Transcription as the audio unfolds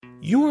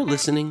You are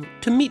listening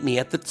to Meet Me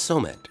at the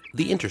Tzomet,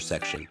 the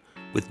intersection,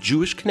 with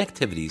Jewish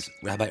Connectivity's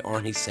Rabbi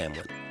Arnie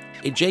Samlin,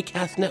 a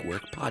JCast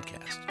Network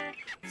podcast.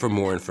 For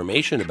more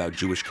information about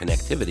Jewish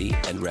Connectivity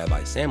and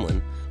Rabbi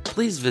Samlin,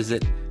 please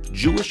visit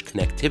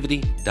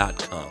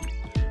jewishconnectivity.com.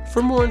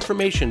 For more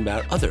information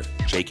about other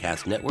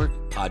JCast Network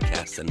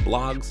podcasts and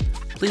blogs,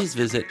 please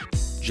visit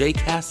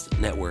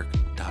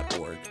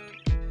jcastnetwork.org.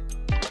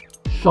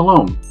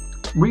 Shalom.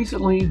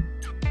 Recently,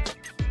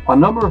 a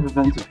number of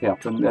events have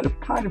happened that have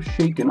kind of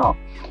shaken up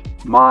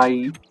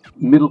my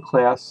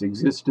middle-class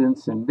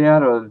existence and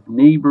that of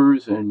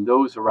neighbors and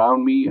those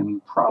around me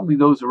and probably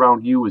those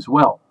around you as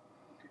well.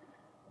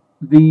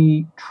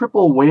 The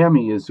triple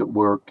whammy, as it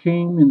were,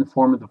 came in the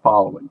form of the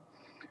following.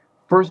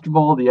 First of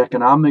all, the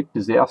economic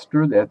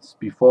disaster that's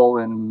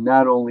befallen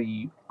not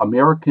only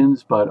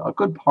Americans but a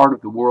good part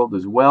of the world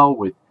as well,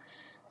 with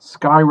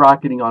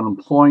skyrocketing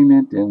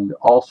unemployment and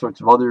all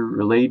sorts of other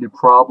related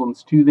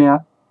problems to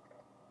that.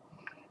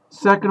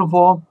 Second of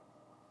all,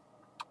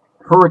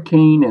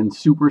 Hurricane and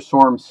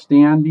Superstorm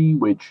Sandy,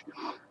 which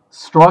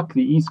struck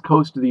the east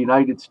coast of the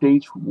United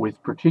States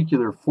with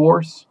particular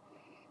force.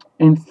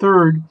 And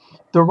third,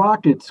 the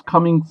rockets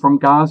coming from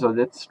Gaza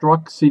that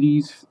struck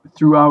cities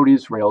throughout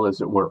Israel,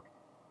 as it were.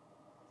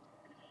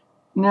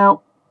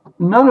 Now,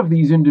 none of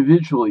these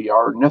individually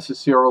are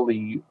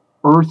necessarily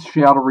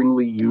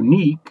earth-shatteringly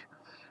unique,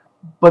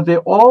 but they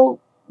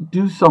all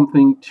do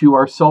something to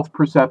our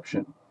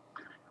self-perception.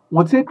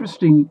 What's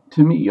interesting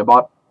to me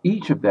about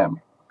each of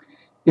them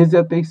is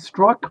that they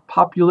struck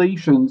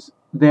populations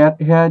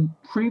that had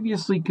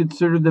previously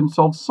considered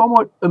themselves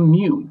somewhat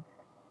immune.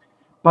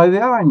 By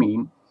that I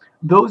mean,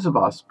 those of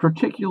us,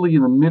 particularly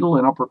in the middle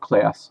and upper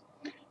class,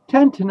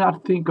 tend to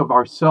not think of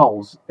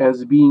ourselves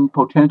as being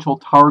potential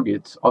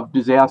targets of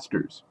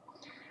disasters.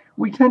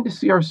 We tend to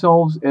see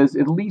ourselves as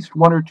at least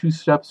one or two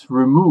steps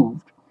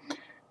removed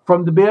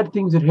from the bad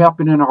things that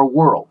happen in our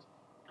world.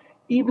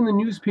 Even the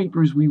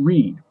newspapers we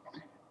read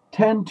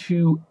tend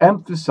to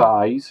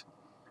emphasize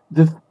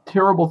the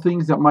terrible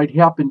things that might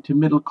happen to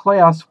middle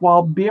class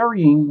while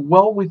burying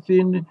well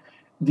within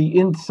the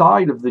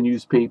inside of the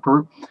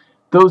newspaper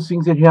those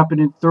things that happen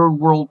in third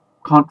world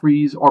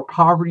countries or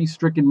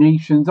poverty-stricken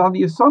nations, on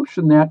the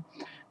assumption that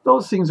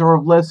those things are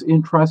of less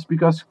interest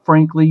because,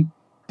 frankly,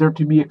 they're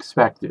to be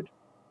expected.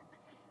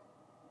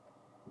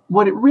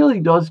 What it really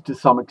does to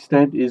some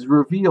extent is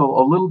reveal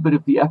a little bit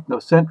of the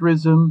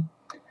ethnocentrism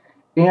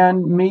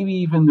and maybe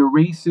even the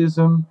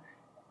racism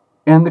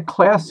and the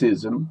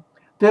classism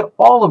that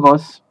all of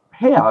us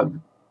have,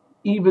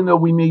 even though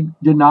we may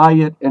deny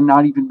it and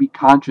not even be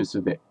conscious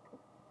of it.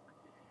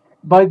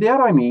 By that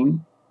I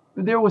mean,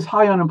 there was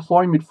high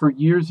unemployment for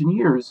years and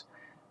years,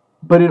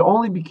 but it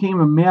only became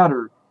a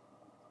matter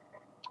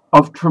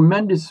of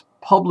tremendous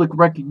public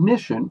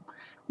recognition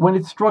when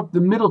it struck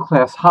the middle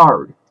class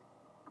hard.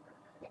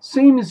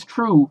 Same is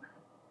true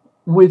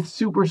with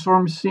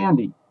Superstorm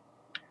Sandy.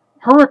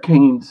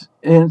 Hurricanes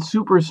and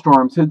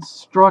superstorms had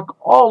struck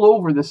all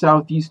over the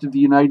southeast of the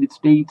United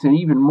States and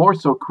even more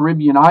so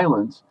Caribbean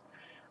islands.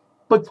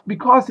 But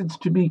because it's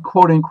to be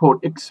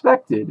quote-unquote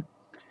expected,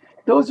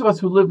 those of us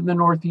who live in the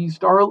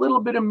Northeast are a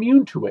little bit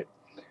immune to it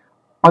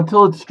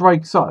until it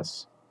strikes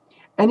us.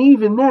 And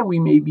even then we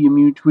may be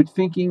immune to it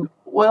thinking,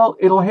 well,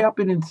 it'll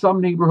happen in some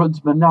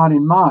neighborhoods but not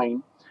in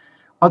mine,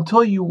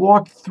 until you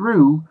walk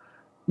through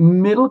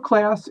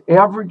middle-class,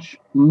 average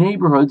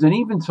neighborhoods, and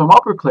even some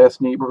upper-class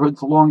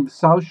neighborhoods along the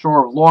south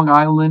shore of Long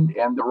Island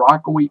and the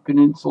Rockaway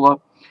Peninsula,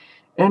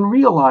 and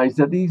realize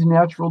that these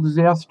natural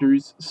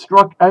disasters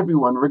struck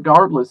everyone,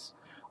 regardless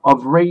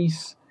of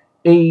race,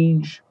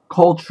 age,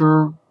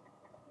 culture,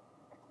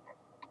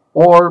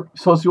 or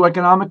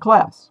socioeconomic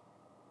class.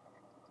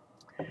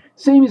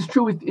 Same is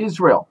true with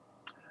Israel.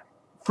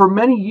 For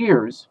many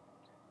years,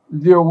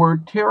 there were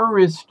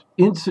terrorist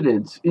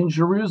incidents in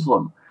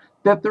Jerusalem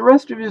that the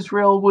rest of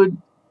Israel would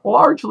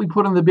largely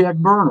put on the back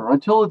burner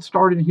until it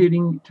started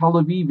hitting Tel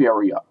Aviv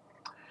area.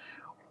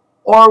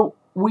 Or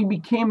we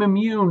became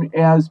immune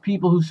as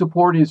people who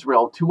support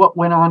Israel to what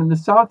went on in the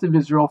south of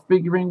Israel,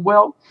 figuring,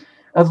 well,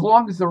 as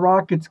long as the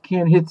rockets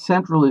can't hit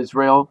central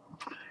Israel,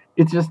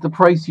 it's just the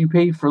price you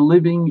pay for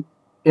living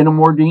in a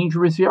more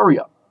dangerous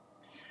area.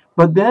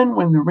 But then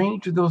when the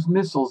range of those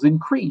missiles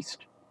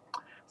increased,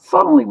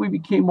 suddenly we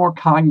became more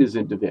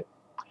cognizant of it.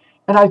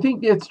 And I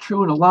think that's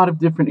true in a lot of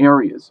different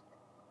areas.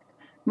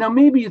 Now,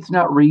 maybe it's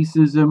not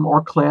racism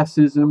or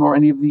classism or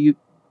any of the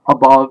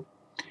above.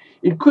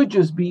 It could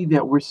just be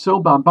that we're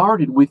so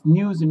bombarded with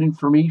news and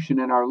information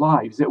in our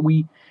lives that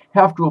we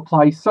have to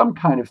apply some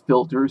kind of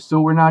filter so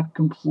we're not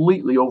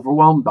completely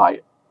overwhelmed by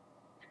it.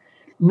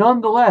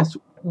 Nonetheless,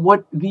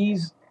 what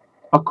these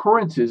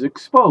occurrences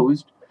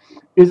exposed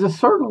is a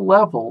certain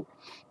level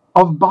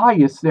of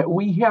bias that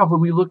we have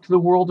when we look to the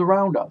world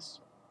around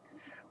us.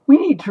 We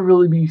need to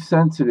really be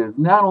sensitive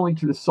not only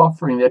to the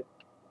suffering that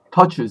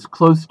touches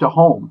close to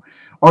home,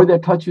 or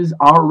that touches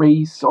our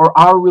race, or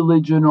our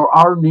religion, or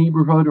our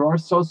neighborhood, or our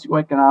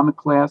socioeconomic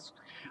class.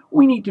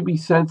 We need to be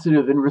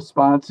sensitive and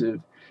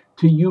responsive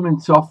to human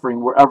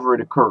suffering wherever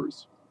it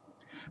occurs.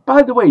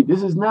 By the way,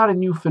 this is not a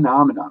new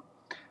phenomenon.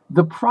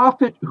 The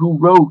prophet who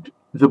wrote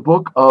the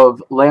book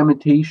of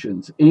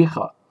Lamentations,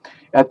 Eicha,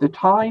 at the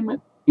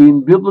time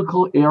in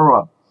biblical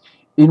era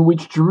in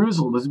which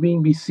Jerusalem was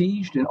being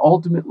besieged and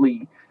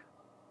ultimately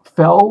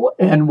fell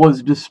and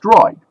was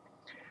destroyed,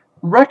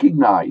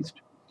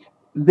 recognized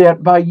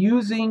that by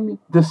using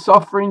the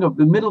suffering of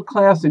the middle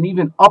class and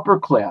even upper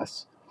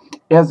class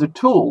as a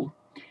tool,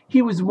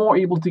 he was more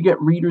able to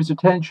get readers'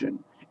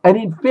 attention. And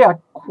in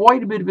fact,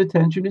 quite a bit of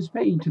attention is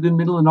paid to the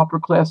middle and upper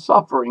class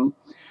suffering,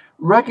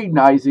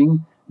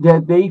 recognizing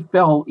that they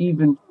fell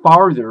even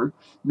farther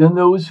than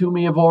those who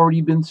may have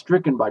already been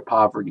stricken by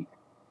poverty.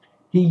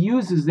 He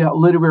uses that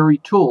literary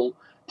tool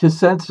to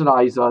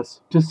sensitize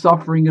us to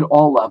suffering at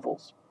all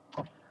levels.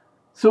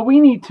 So we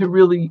need to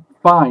really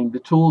find the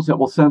tools that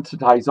will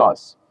sensitize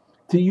us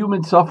to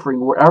human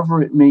suffering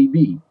wherever it may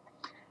be,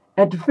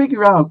 and to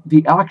figure out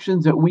the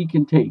actions that we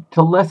can take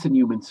to lessen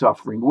human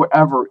suffering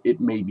wherever it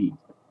may be.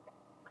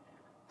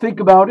 Think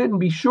about it and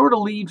be sure to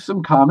leave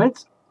some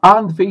comments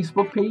on the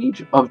Facebook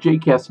page of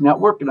JCast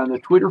Network and on the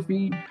Twitter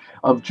feed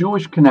of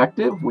Jewish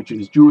Connective, which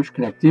is Jewish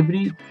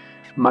Connectivity,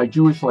 my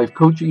Jewish life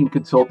coaching and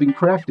consulting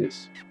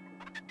practice.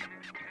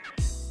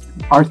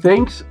 Our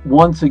thanks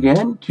once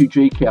again to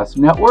JCast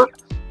Network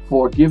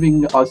for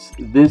giving us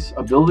this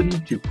ability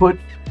to put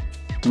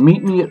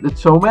Meet Me at the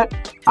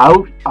Tzomet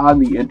out on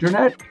the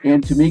internet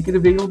and to make it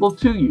available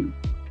to you.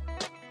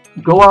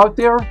 Go out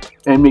there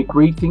and make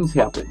great things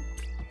happen.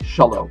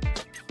 Shalom.